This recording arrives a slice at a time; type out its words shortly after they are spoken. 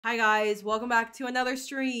Hi guys, welcome back to another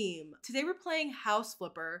stream. Today we're playing House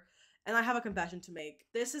Flipper, and I have a confession to make.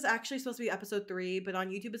 This is actually supposed to be episode 3, but on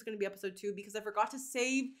YouTube it's going to be episode 2 because I forgot to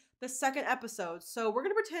save the second episode. So we're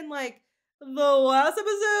going to pretend like the last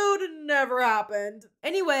episode never happened.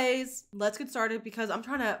 Anyways, let's get started because I'm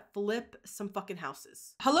trying to flip some fucking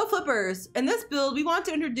houses. Hello Flippers! In this build, we want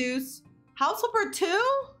to introduce House Flipper 2.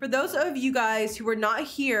 For those of you guys who were not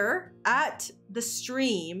here at the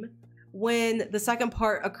stream when the second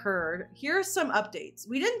part occurred, here are some updates.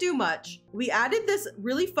 We didn't do much. We added this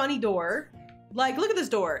really funny door. Like, look at this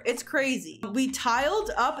door. It's crazy. We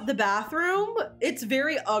tiled up the bathroom. It's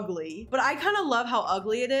very ugly, but I kind of love how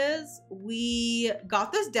ugly it is. We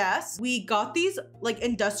got this desk. We got these like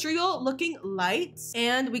industrial looking lights,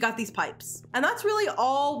 and we got these pipes. And that's really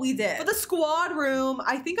all we did. For the squad room,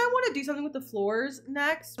 I think I want to do something with the floors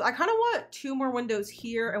next. I kind of want 2 more windows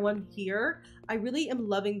here and 1 here. I really am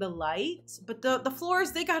loving the light, but the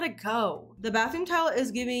floors, they gotta go. The bathroom tile is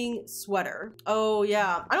giving sweater. Oh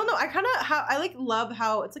yeah, I don't know. I love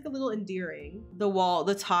how it's like a little endearing. The wall,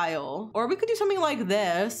 the tile, or we could do something like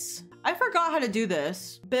this. I forgot how to do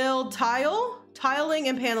this. Build tile, tiling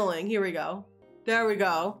and paneling. Here we go. There we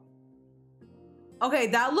go. Okay,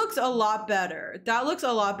 that looks a lot better. That looks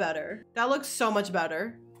a lot better. That looks so much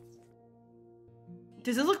better.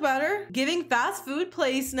 Does this look better? Giving fast food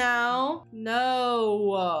place now.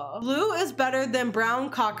 No. Blue is better than brown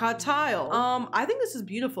caca tile. I think this is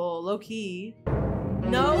beautiful, low key.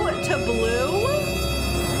 No to blue?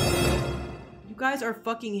 You guys are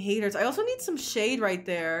fucking haters. I also need some shade right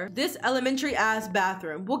there. This elementary ass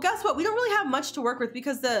bathroom. Well, guess what? We don't really have much to work with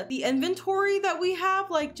because the inventory that we have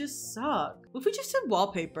like just suck. What if we just did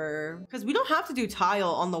wallpaper? Because we don't have to do tile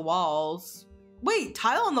on the walls. Wait,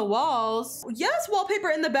 tile on the walls? Yes, wallpaper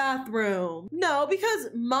in the bathroom. No, because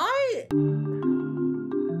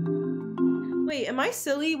Wait, am I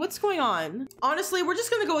silly? What's going on? Honestly, we're just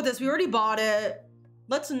gonna go with this. We already bought it.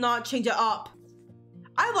 Let's not change it up.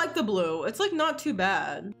 I like the blue. It's like not too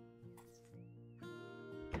bad.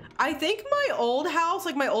 I think my old house,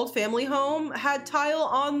 like my old family home, had tile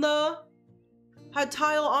on the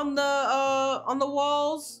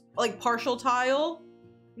walls, like partial tile.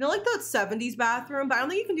 You know, like the 70s bathroom, but I don't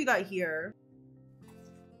think you can do that here.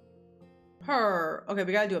 Okay,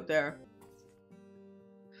 we gotta do up there.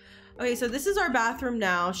 Okay, so this is our bathroom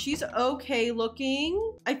now. She's okay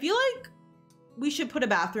looking. I feel like we should put a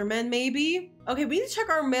bathroom in, maybe. Okay, we need to check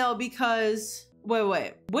our mail because,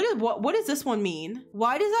 wait. What does this one mean?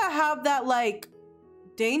 Why does that have that like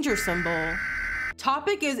danger symbol?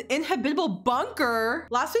 Topic is inhabitable bunker.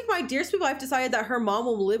 Last week, my dear sweet wife decided that her mom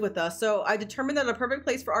will live with us. So I determined that a perfect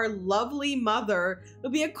place for our lovely mother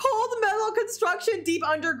would be a cold metal construction deep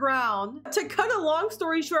underground. To cut a long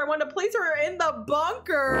story short, I want to place her in the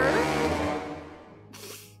bunker.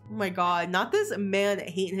 Oh my God, not this man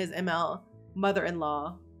hating his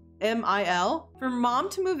mother-in-law. MIL. For mom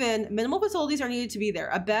to move in, minimal facilities are needed to be there.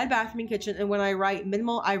 A bed, bathroom, and kitchen. And when I write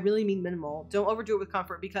minimal, I really mean minimal. Don't overdo it with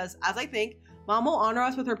comfort because, as I think, mom will honor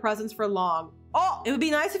us with her presence for long. Oh, it would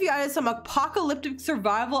be nice if you added some apocalyptic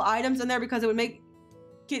survival items in there because it would make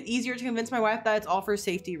it easier to convince my wife that it's all for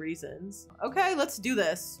safety reasons. Okay, let's do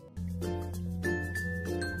this.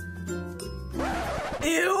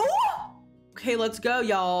 Ew! Okay, let's go,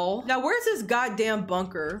 y'all. Now, where's this goddamn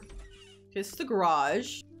bunker? It's the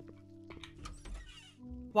garage.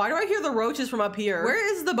 Why do I hear the roaches from up here?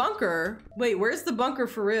 Where is the bunker? Wait, where's the bunker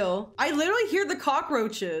for real? I literally hear the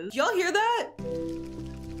cockroaches. Y'all hear that?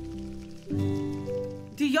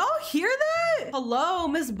 Do y'all hear that? Hello,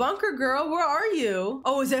 Miss Bunker Girl, where are you?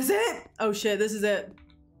 Oh, is this it? Oh shit, this is it.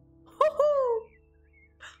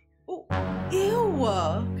 Oh, ew.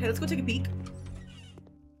 Okay, let's go take a peek.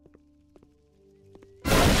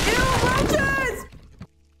 Ew, roaches!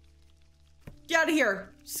 Get out of here.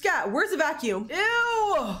 Scat, where's the vacuum?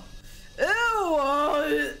 Ew!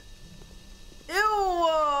 Ew!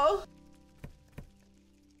 Ew!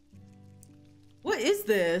 What is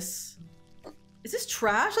this? Is this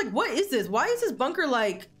trash? Like, what is this? Why is this bunker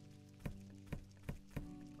like...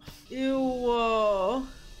 Ew!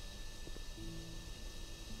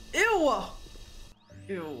 Ew!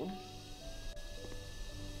 Ew.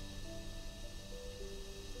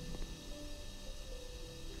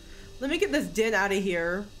 Let me get this den out of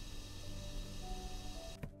here.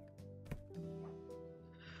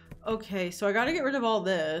 Okay, so I gotta get rid of all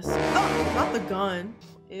this. Oh, not the gun.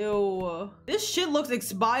 Ew. This shit looks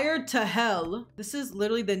expired to hell. This is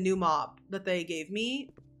literally the new mop that they gave me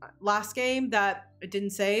last game that it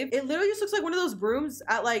didn't save. It literally just looks like one of those brooms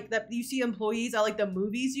at like that you see employees at like the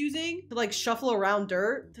movies using to like shuffle around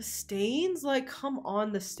dirt. The stains, like come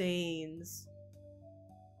on, the stains.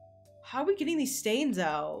 How are we getting these stains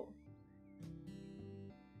out?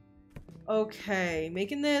 Okay,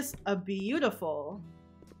 making this a beautiful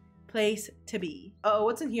place to be. Uh-oh,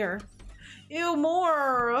 what's in here? Ew,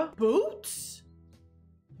 more boots?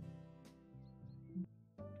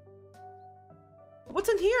 What's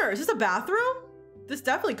in here? Is this a bathroom? This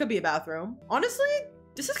definitely could be a bathroom. Honestly,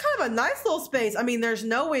 this is kind of a nice little space. I mean, there's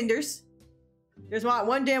no windows. There's not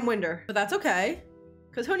one damn window, but that's okay.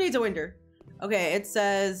 Because who needs a window? Okay, it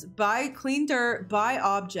says buy clean dirt, buy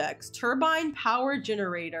objects, turbine power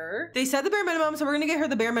generator. They said the bare minimum, so we're gonna get her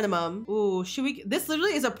the bare minimum. Ooh, should we? This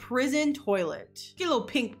literally is a prison toilet. Get a little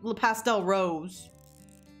pink, little pastel rose.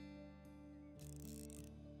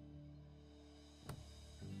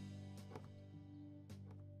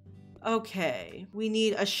 Okay, we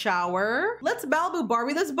need a shower. Let's Malibu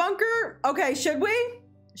Barbie this bunker. Okay, should we?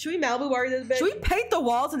 Should we Malibu Barbie this bitch? Should we paint the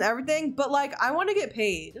walls and everything? But like, I want to get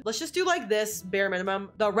paid. Let's just do like this bare minimum.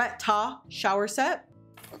 The Retta shower set.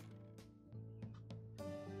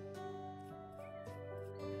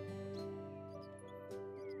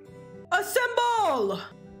 Assemble!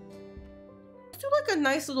 Let's do like a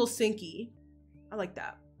nice little sinky. I like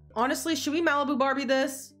that. Honestly, should we Malibu Barbie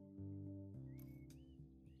this?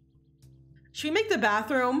 Should we make the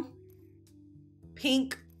bathroom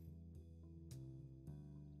pink?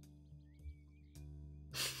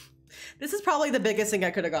 This is probably the biggest thing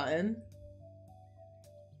I could have gotten.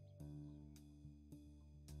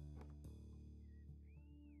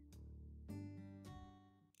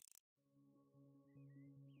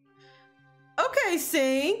 Okay,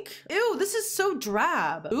 sink. Ew, this is so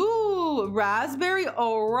drab. Ooh, raspberry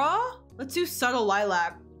aura. Let's do subtle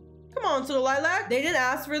lilac. Come on, subtle lilac. They didn't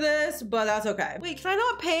ask for this, but that's okay. Wait, can I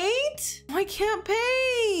not paint? I can't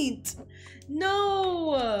paint.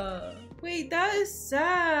 No. Wait, that is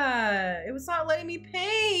sad. It was not letting me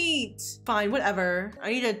paint. Fine, whatever.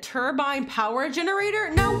 I need a turbine power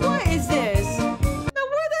generator. Now what is this? Now where the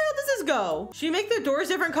hell does this go? Should we make the doors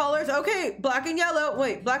different colors? Okay, black and yellow.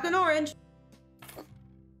 Wait, black and orange.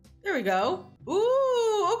 There we go.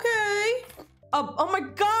 Ooh, okay. Oh my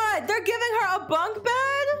God, they're giving her a bunk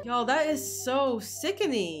bed? Yo, that is so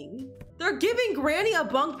sickening. They're giving Granny a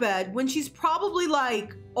bunk bed when she's probably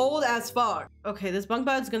like old as fuck. Okay, this bunk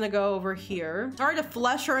bed's gonna go over here. Sorry to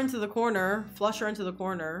flush her into the corner. Flush her into the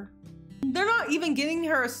corner. They're not even getting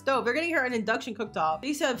her a stove. They're getting her an induction cooktop.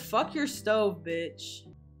 They said, fuck your stove, bitch.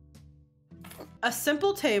 A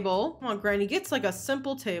simple table. Come on, Granny gets like a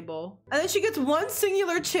simple table. And then she gets one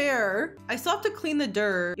singular chair. I still have to clean the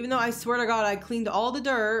dirt, even though I swear to God, I cleaned all the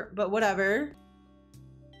dirt, but whatever.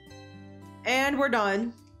 And we're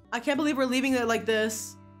done. I can't believe we're leaving it like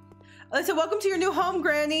this. I said, welcome to your new home,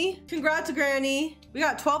 Granny. Congrats, Granny. We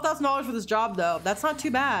got $12,000 for this job, though. That's not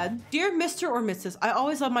too bad. Dear Mr. or Mrs., I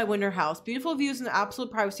always love my winter house. Beautiful views and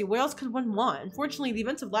absolute privacy. What else could one want? Unfortunately, the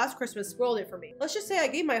events of last Christmas spoiled it for me. Let's just say I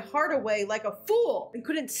gave my heart away like a fool and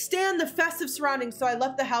couldn't stand the festive surroundings, so I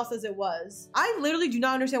left the house as it was. I literally do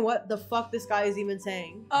not understand what the fuck this guy is even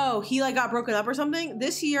saying. Oh, he like got broken up or something?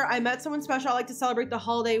 This year, I met someone special I like to celebrate the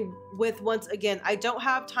holiday with once again. I don't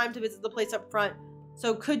have time to visit the place up front.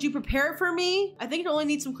 So could you prepare it for me? I think it only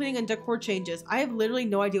needs some cleaning and decor changes. I have literally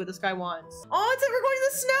no idea what this guy wants. Oh, it's like we're going to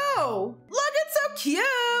the snow. Look, it's so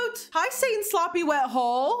cute. Hi, Satan Sloppy Wet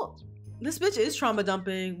Hole. This bitch is trauma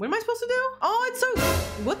dumping. What am I supposed to do? Oh, it's so...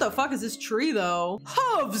 What the fuck is this tree, though?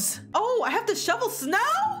 Hooves. Oh, I have to shovel snow?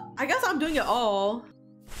 I guess I'm doing it all.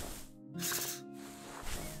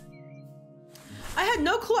 I had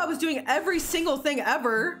no clue I was doing every single thing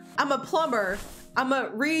ever. I'm a plumber. I'm a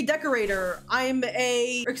redecorator. I'm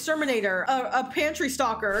a exterminator, a pantry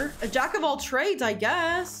stalker, a jack of all trades, I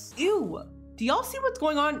guess. Ew, do y'all see what's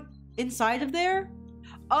going on inside of there?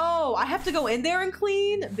 Oh, I have to go in there and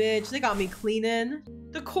clean? Bitch, they got me cleaning.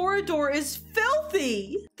 The corridor is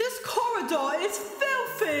filthy. This corridor is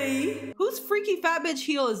filthy. Whose freaky fat bitch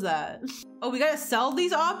heel is that? Oh, we gotta sell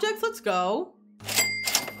these objects? Let's go.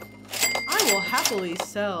 I will happily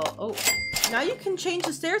sell. Oh. Now you can change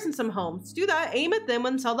the stairs in some homes. Do that, aim at them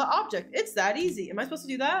and sell the object. It's that easy. Am I supposed to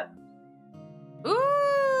do that?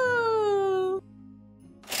 Ooh!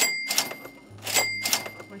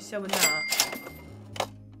 Am I selling that?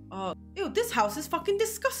 Oh, ew, this house is fucking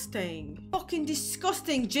disgusting. Fucking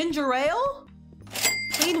disgusting. Ginger ale?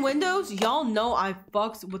 Clean windows? Y'all know I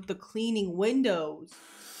fucks with the cleaning windows.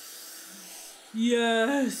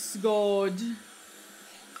 Yes, God.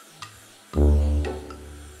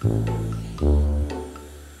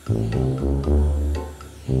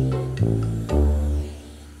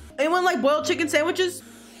 Anyone like boiled chicken sandwiches?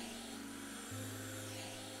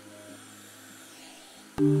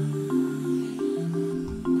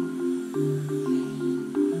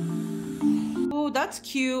 that's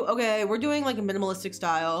cute. Okay, we're doing like a minimalistic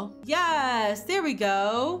style. Yes, there we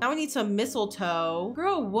go. Now we need some mistletoe.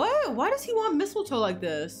 Girl, what? Why does he want mistletoe like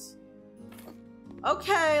this?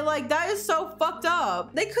 Okay, like that is so fucked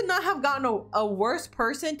up. They could not have gotten a worse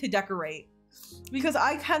person to decorate because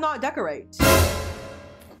I cannot decorate.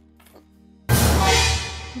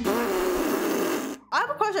 I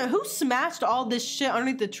have a question. Who smashed all this shit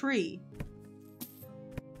underneath the tree?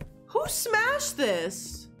 Who smashed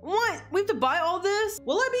this? What? We have to buy all this?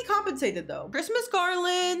 Will I be compensated though? Christmas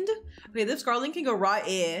garland. Okay, this garland can go right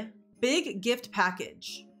here. Big gift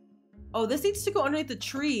package. Oh, this needs to go underneath the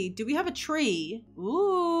tree. Do we have a tree?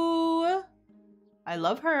 Ooh. I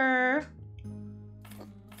love her.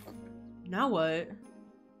 Now what?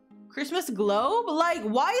 Christmas globe? Like,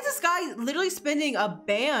 why is this guy literally spending a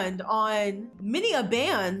band on many a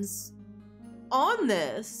bands on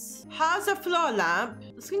this? Has a floor lamp.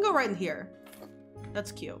 This can go right in here.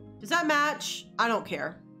 That's cute. Does that match? I don't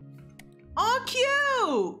care. Oh,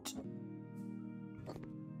 cute!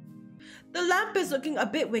 The lamp is looking a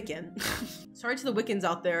bit Wiccan. Sorry to the Wiccans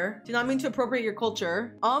out there. Did not mean to appropriate your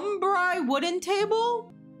culture. Umbri wooden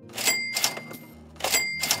table?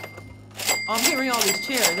 Oh, I'm getting rid of all these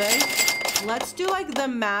chairs, eh? Let's do like the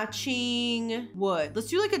matching wood. Let's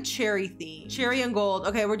do like a cherry theme. Cherry and gold.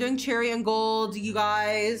 Okay, we're doing cherry and gold, you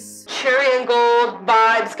guys. Cherry and gold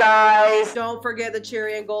vibes, guys. Don't forget the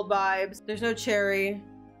cherry and gold vibes. There's no cherry.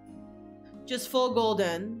 Just full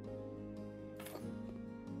golden.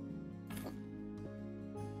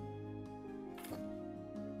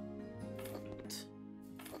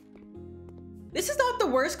 This is not the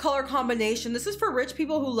worst color combination. This is for rich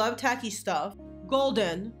people who love tacky stuff.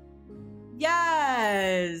 Golden.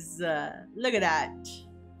 Yes. Look at that.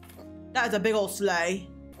 That is a big old sleigh.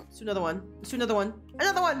 Let's do another one. Let's do another one.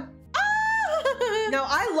 Another one. Ah! Now,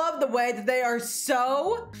 I love the way that they are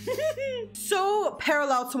so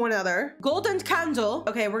parallel to one another. Golden candle.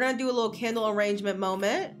 Okay, we're gonna do a little candle arrangement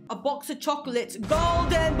moment. A box of chocolates.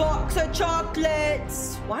 Golden box of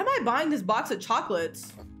chocolates. Why am I buying this box of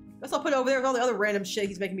chocolates? Guess I'll put it over there with all the other random shit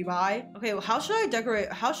he's making me buy. Okay, well, how should I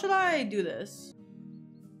decorate? How should I do this?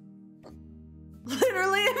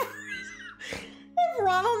 Literally, if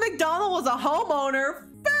Ronald McDonald was a homeowner,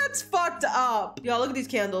 that's fucked up. Y'all, look at these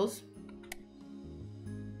candles.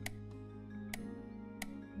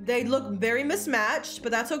 They look very mismatched,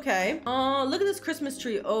 but that's okay. Look at this Christmas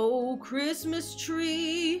tree. Oh, Christmas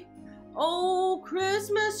tree. Oh,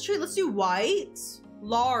 Christmas tree. Let's do white.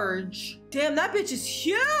 Large. Damn, that bitch is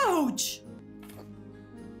huge.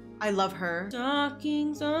 I love her.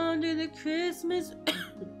 Stockings under the Christmas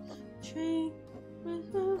tree.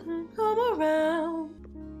 Come around.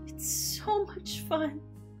 It's so much fun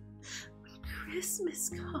when Christmas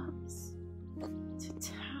comes to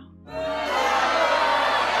town.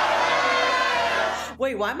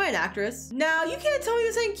 Wait, why am I an actress? Now you can't tell me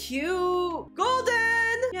this ain't cute.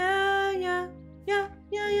 Golden. Yeah, yeah, yeah,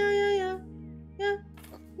 yeah, yeah, yeah, yeah. Yeah,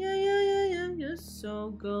 yeah, yeah, yeah, yeah. You're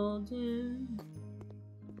so golden.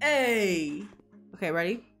 Hey. Okay,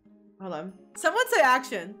 ready? Hold on. Someone say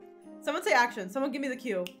action. Someone say action. Someone give me the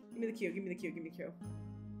cue. Give me the cue. Give me the cue. Give me the cue.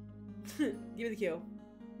 Give me the cue.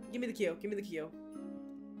 Give me the cue. Give me the cue.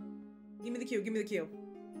 Give me the cue. Give me the cue.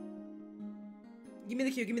 Give me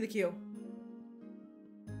the cue. Give me the cue.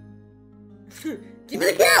 Give me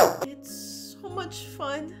the cue. It's so much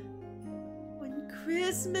fun when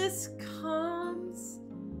Christmas comes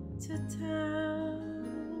to town.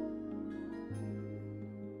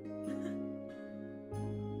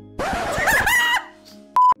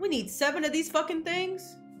 We need 7 of these fucking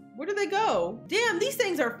things. Where do they go? Damn, these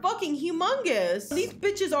things are fucking humongous. These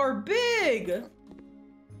bitches are big.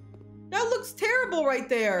 That looks terrible right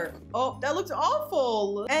there. Oh, that looks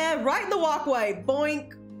awful. And right in the walkway,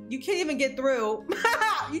 boink. You can't even get through.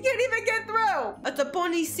 You can't even get through. That's a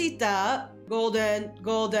ponicita. Golden,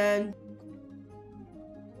 golden.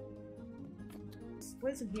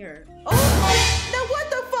 What is in here? Oh, now what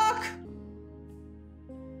the fuck?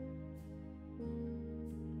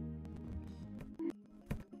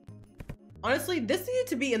 Honestly, this needed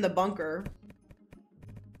to be in the bunker.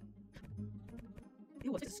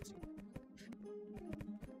 Ew, what is this?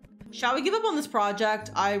 Shall we give up on this project?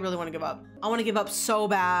 I really want to give up. I want to give up so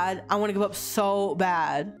bad. I want to give up so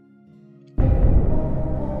bad.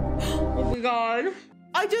 Oh my god.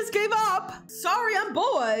 I just gave up. Sorry, I'm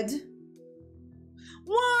bored.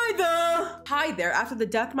 Why the? Hi there. After the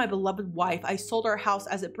death of my beloved wife, I sold our house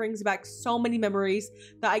as it brings back so many memories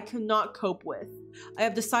that I cannot cope with. I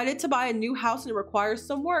have decided to buy a new house and it requires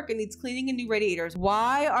some work. It needs cleaning and new radiators.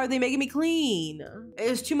 Why are they making me clean? It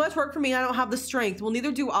is too much work for me and I don't have the strength. Well,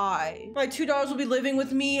 neither do I. My two daughters will be living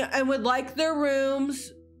with me and would like their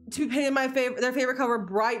rooms to be painted their favorite color,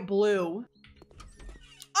 bright blue.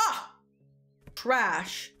 Ah!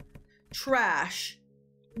 Trash. Trash.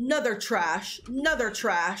 Another trash. Another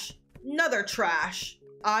trash. Another trash.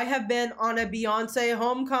 I have been on a Beyonce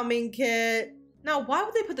homecoming kit. Now, why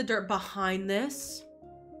would they put the dirt behind this?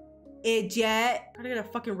 Idiot. Gotta get a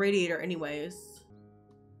fucking radiator anyways.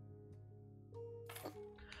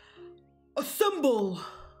 Assemble.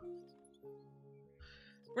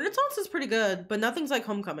 Renaissance is pretty good, but nothing's like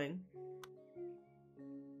homecoming.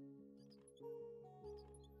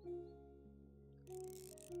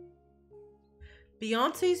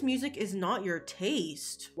 Beyonce's music is not your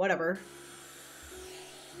taste. Whatever.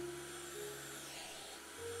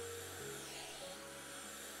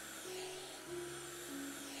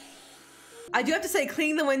 I do have to say,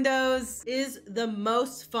 cleaning the windows is the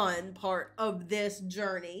most fun part of this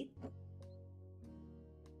journey.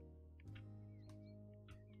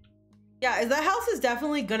 Yeah, that house is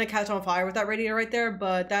definitely gonna catch on fire with that radiator right there,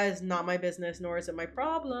 but that is not my business, nor is it my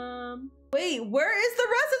problem. Wait, where is the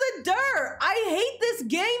rest of the dirt? I hate this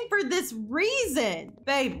game for this reason.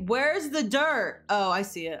 Babe, where's the dirt? Oh, I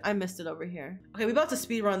see it. I missed it over here. Okay, we about to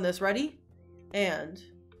speed run this. Ready? And...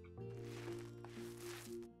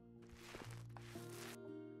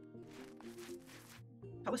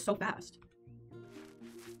 that was so fast.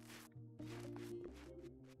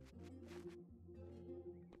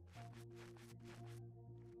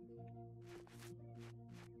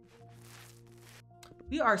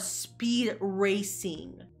 We are speed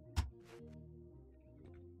racing.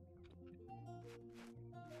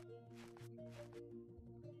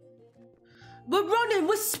 We're running,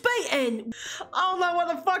 we're spitting. I don't know what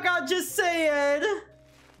the fuck I just said.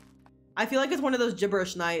 I feel like it's one of those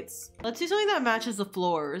gibberish nights. Let's do something that matches the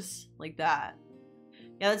floors, like that.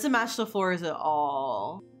 Yeah, that doesn't match the floors at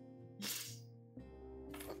all.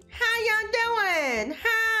 How y'all doing?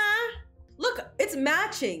 Huh? Look, it's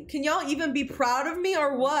matching. Can y'all even be proud of me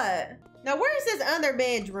or what? Now, where's this other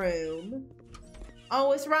bedroom?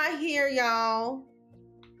 Oh, it's right here, y'all.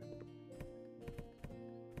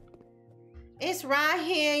 It's right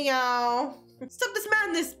here, y'all. Stop this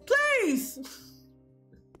madness, please.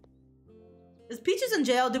 Is Peaches in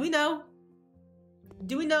jail? Do we know?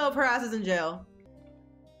 Do we know if her ass is in jail?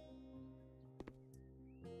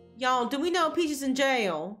 Y'all, do we know Peaches in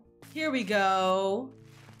jail? Here we go.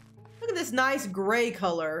 Look at this nice gray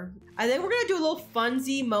color. I think we're gonna do a little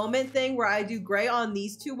funsy moment thing where I do gray on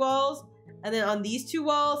these two walls, and then on these two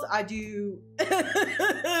walls, I do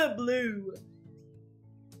blue.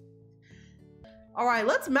 All right,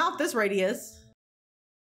 let's mount this radius.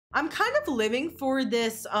 I'm kind of living for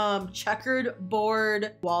this checkered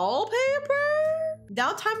board wallpaper.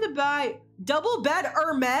 Now time to buy double bed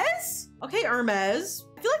Hermes. Okay, Hermes.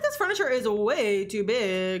 I feel like this furniture is way too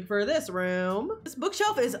big for this room. This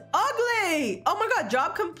bookshelf is ugly. Oh my God,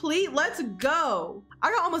 job complete. Let's go.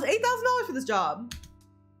 I got almost $8,000 for this job.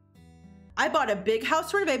 I bought a big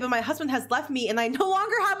house to renovate, but my husband has left me and I no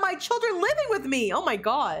longer have my children living with me. Oh my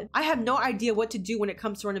God. I have no idea what to do when it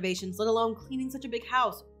comes to renovations, let alone cleaning such a big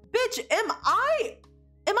house. Bitch, am I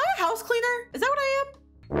a house cleaner? Is that what I am?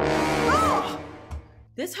 Oh,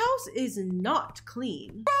 this house is not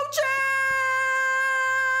clean. Roaches!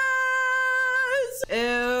 Ew.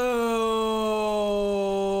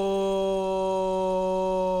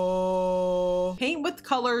 Paint with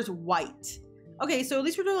colors white. Okay, so at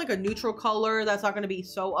least we're doing like a neutral color that's not gonna be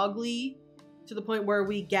so ugly to the point where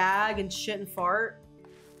we gag and shit and fart.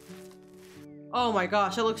 Oh my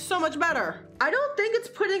gosh, that looks so much better. I don't think it's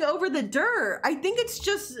putting over the dirt. I think it's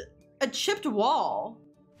just a chipped wall.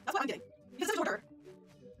 That's what I'm getting. Because there's no dirt.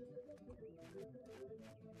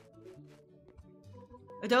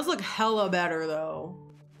 It does look hella better though.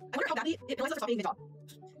 I wonder how badly it feels like it's not being the job.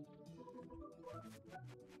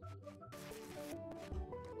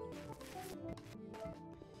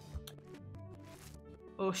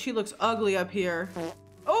 Oh, she looks ugly up here.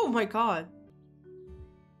 Oh my God.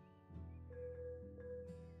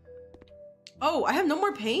 Oh, I have no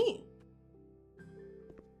more paint.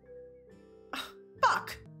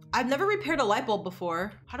 Fuck. I've never repaired a light bulb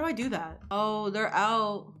before. How do I do that? Oh, they're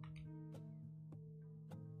out.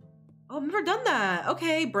 Oh, I've never done that.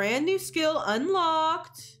 Okay, brand new skill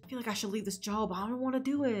unlocked. I feel like I should leave this job, but I don't want to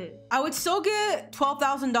do it. I would still get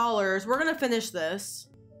 $12,000. We're gonna finish this.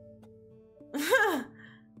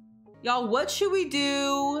 Y'all, what should we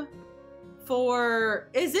do for,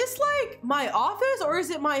 is this like my office or is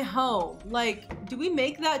it my home? Like, do we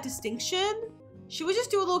make that distinction? Should we just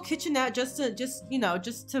do a little kitchenette just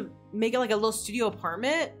to make it like a little studio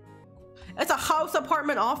apartment? It's a house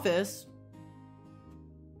apartment office.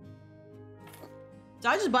 Did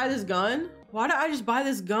I just buy this gun? Why did I just buy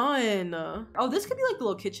this gun? Oh, this could be like the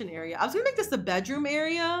little kitchen area. I was gonna make this the bedroom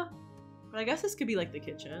area, but I guess this could be like the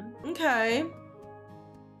kitchen. Okay.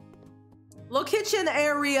 Little kitchen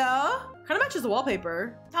area. Kind of matches the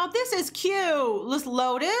wallpaper. Now this is cute. This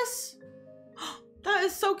lotus. That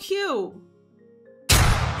is so cute.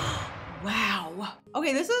 Wow.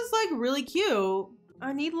 Okay, this is like really cute.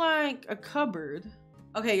 I need like a cupboard.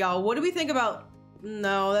 Okay, y'all, what do we think about?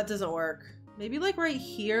 No, that doesn't work. Maybe like right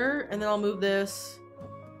here, and then I'll move this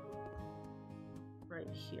right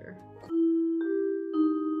here.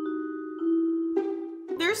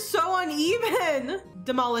 They're so uneven.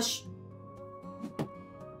 Demolish.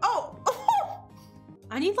 Oh,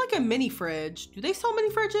 I need like a mini fridge. Do they sell mini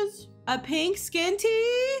fridges? A pink skin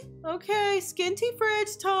tea? Okay, skin tea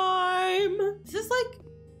fridge time. This is like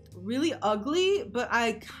really ugly, but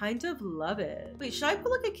I kind of love it. Wait, should I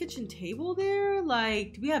put like a kitchen table there?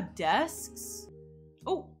 Like, do we have desks?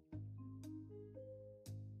 Oh.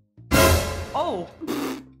 Oh.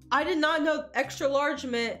 I did not know extra large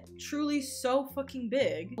meant truly so fucking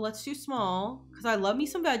big. Let's do small, because I love me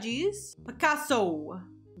some veggies. Picasso.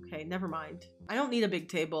 Okay, never mind. I don't need a big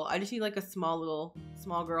table. I just need like a small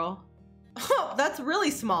girl. Oh, that's really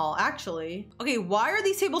small, actually. Okay, why are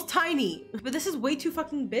these tables tiny? But this is way too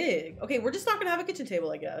fucking big. Okay, we're just not gonna have a kitchen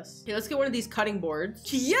table, I guess. Okay, let's get one of these cutting boards.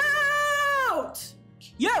 Cute!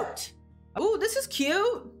 Cute! Oh, this is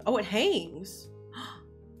cute. Oh, it hangs.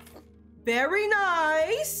 Very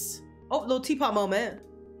nice. Oh, little teapot moment.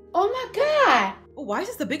 Oh my God. Oh, why is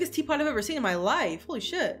this the biggest teapot I've ever seen in my life? Holy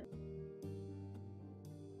shit.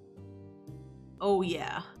 Oh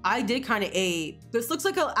yeah, I did kind of ape. This looks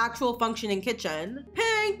like an actual functioning kitchen.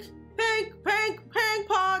 Pink, pink, pink, pink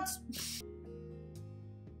pots.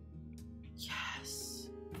 Yes.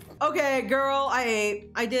 Okay, girl, I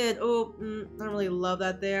ate. I did. Oh, I don't really love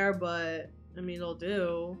that there, but I mean, it'll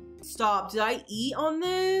do. Stop, did I eat on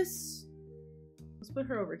this? Let's put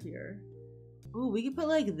her over here. Oh, we could put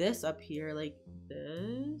like this up here, like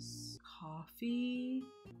this. Coffee.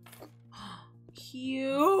 Cute.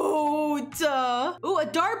 Ooh, a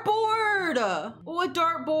dartboard. Oh, a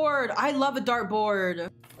dartboard. I love a dartboard.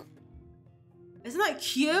 Isn't that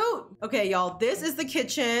cute? Okay, y'all, this is the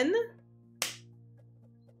kitchen.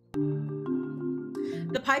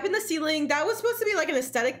 The pipe in the ceiling, that was supposed to be like an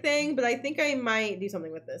aesthetic thing, but I think I might do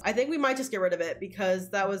something with this. I think we might just get rid of it because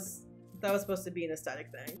that was supposed to be an aesthetic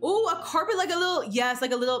thing. Oh, a carpet, like a little, yes,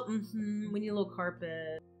 like a little, we need a little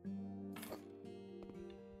carpet.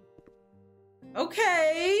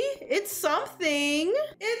 Okay, it's something.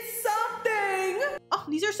 It's something. Oh,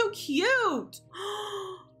 these are so cute.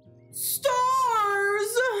 Stars.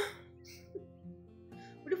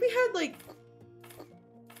 What if we had like,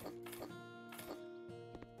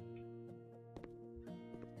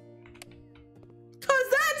 cause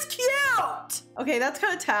that's cute. Okay, that's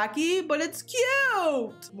kind of tacky, but it's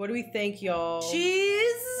cute. What do we think, y'all?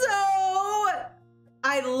 She's so,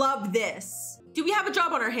 I love this. Do we have a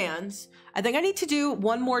job on our hands? I think I need to do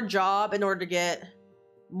one more job in order to get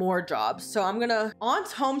more jobs. So I'm gonna,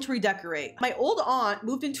 aunt's home to redecorate. My old aunt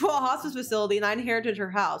moved into a hospice facility and I inherited her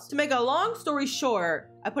house. To make a long story short,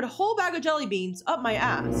 I put a whole bag of jelly beans up my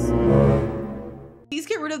ass. Please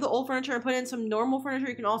get rid of the old furniture and put in some normal furniture.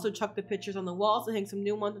 You can also chuck the pictures on the walls and hang some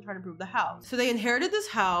new ones and try to improve the house. So they inherited this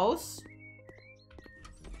house.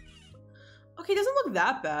 Okay, it doesn't look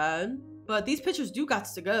that bad. But these pictures do got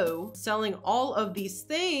to go. Selling all of these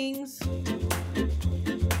things.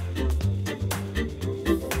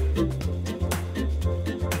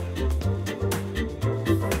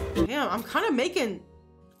 Damn, I'm kind of making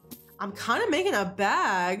a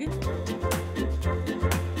bag.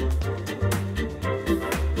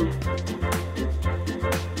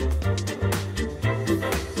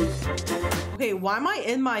 Okay, why am I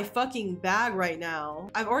in my fucking bag right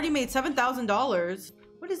now? I've already made $7,000.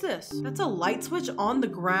 What is this? That's a light switch on the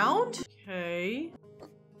ground? Okay.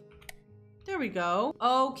 There we go.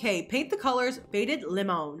 Okay, paint the colors faded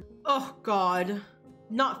lemon. Oh God,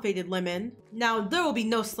 not faded lemon. Now there will be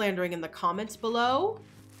no slandering in the comments below.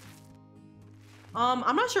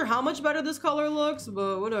 I'm not sure how much better this color looks,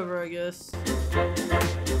 but whatever, I guess.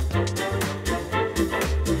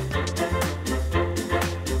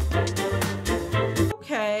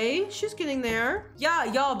 Okay. she's getting there. Yeah,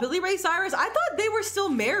 y'all, Billy Ray Cyrus, I thought they were still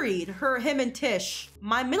married, him and Tish.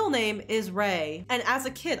 My middle name is Ray. And as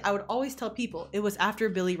a kid, I would always tell people it was after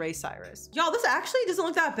Billy Ray Cyrus. Y'all, this actually doesn't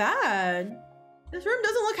look that bad. This room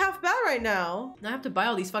doesn't look half bad right now. I have to buy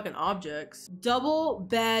all these fucking objects. Double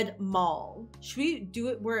bed mall. Should we do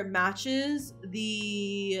it where it matches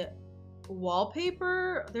the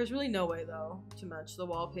wallpaper? There's really no way though to match the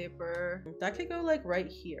wallpaper. That could go like right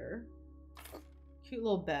here. Cute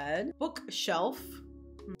little bed. Bookshelf.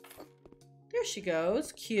 There she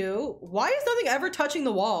goes. Cute. Why is nothing ever touching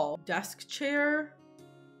the wall? Desk chair.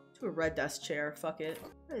 To a red desk chair. Fuck it.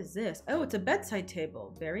 What is this? Oh, it's a bedside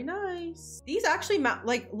table. Very nice. These actually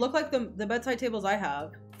look like the bedside tables I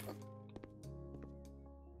have.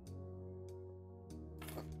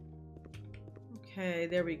 Okay,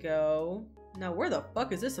 there we go. Now, where the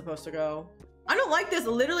fuck is this supposed to go? I don't like this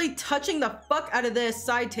literally touching the fuck out of this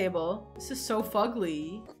side table. This is so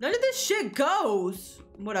fugly. None of this shit goes.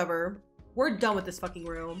 Whatever. We're done with this fucking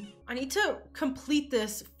room. I need to complete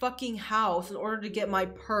this fucking house in order to get my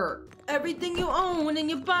perk. Everything you own in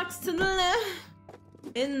your box to the left.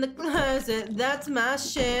 In the closet, that's my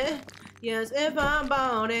shit. Yes, if I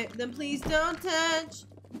bought it, then please don't touch.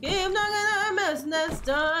 Keep knocking that mess next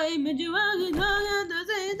time. And you are talking at the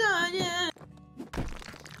same time, yeah.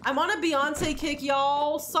 I'm on a Beyonce kick,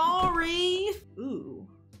 y'all. Sorry. Ooh.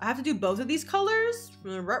 I have to do both of these colors?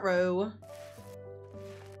 Retro.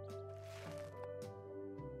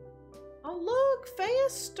 Oh, look,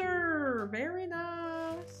 faster. Very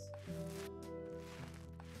nice.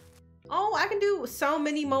 Oh, I can do so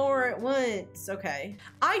many more at once. Okay.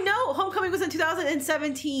 I know Homecoming was in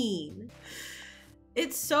 2017.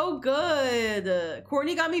 It's so good.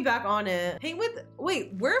 Courtney got me back on it. Paint with,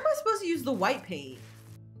 wait, where am I supposed to use the white paint?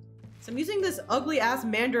 So I'm using this ugly ass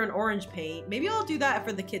mandarin orange paint. Maybe I'll do that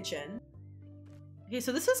for the kitchen. Okay,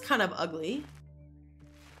 so this is kind of ugly.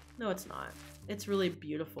 No, it's not. It's really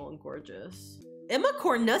beautiful and gorgeous. Emma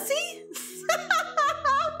Cornussy?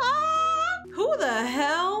 Who the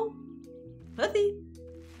hell? Pussy.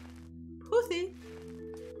 Pussy.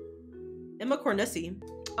 Emma Cornussy.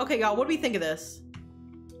 Okay, y'all, what do we think of this?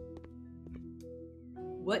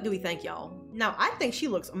 What do we think, y'all? Now, I think she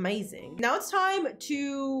looks amazing. Now it's time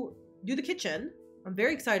to do the kitchen. I'm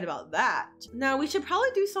very excited about that. Now, we should probably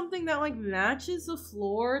do something that like matches the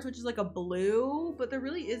floors, which is like a blue, but there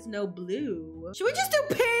really is no blue. Should we just do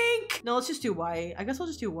pink? No, let's just do white. I guess I'll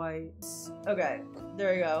just do white. Okay,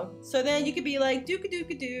 there we go. So then you could be like,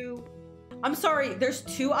 doo-ka-doo-ka-doo. I'm sorry, there's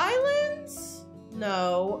 2 islands?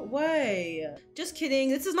 No way. Just kidding,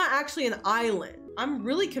 this is not actually an island. I'm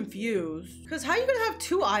really confused. Because how are you gonna have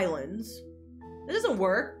 2 islands? That doesn't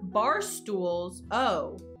work. Bar stools,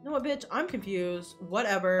 oh. You know what, bitch? I'm confused.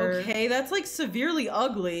 Whatever. Okay, that's like severely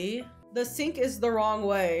ugly. The sink is the wrong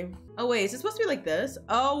way. Oh wait, is it supposed to be like this?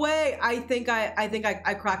 Oh wait, I think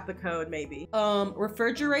I cracked the code maybe.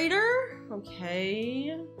 Refrigerator?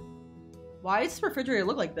 Okay. Why does this refrigerator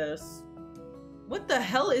look like this? What the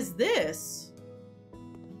hell is this?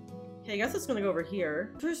 Okay, I guess it's gonna go over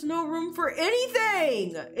here. There's no room for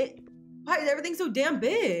anything! Why is everything so damn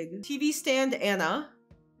big? TV stand Anna.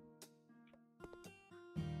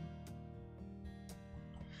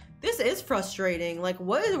 This is frustrating. Like,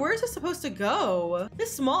 where is this supposed to go?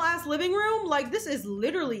 This small ass living room? Like, this is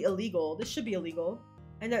literally illegal. This should be illegal.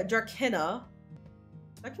 And that Drakena.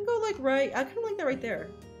 I can go like right, I kind of like that right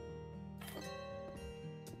there.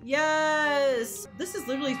 Yes! This is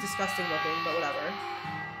literally disgusting looking, but whatever.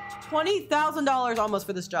 $20,000 almost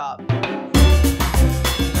for this job.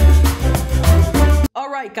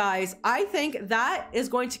 All right, guys, I think that is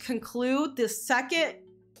going to conclude the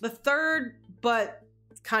third, but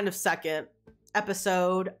kind of second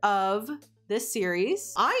episode of this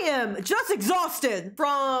series. I am just exhausted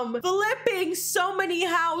from flipping so many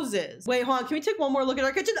houses. Wait, hold on. Can we take one more look at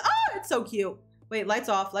our kitchen? Oh, it's so cute. Wait, lights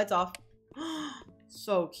off, lights off.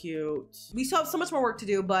 So cute. We still have so much more work to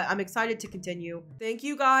do, but I'm excited to continue. Thank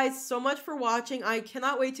you guys so much for watching. I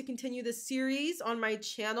cannot wait to continue this series on my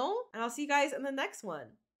channel, and I'll see you guys in the next one.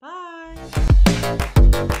 Bye.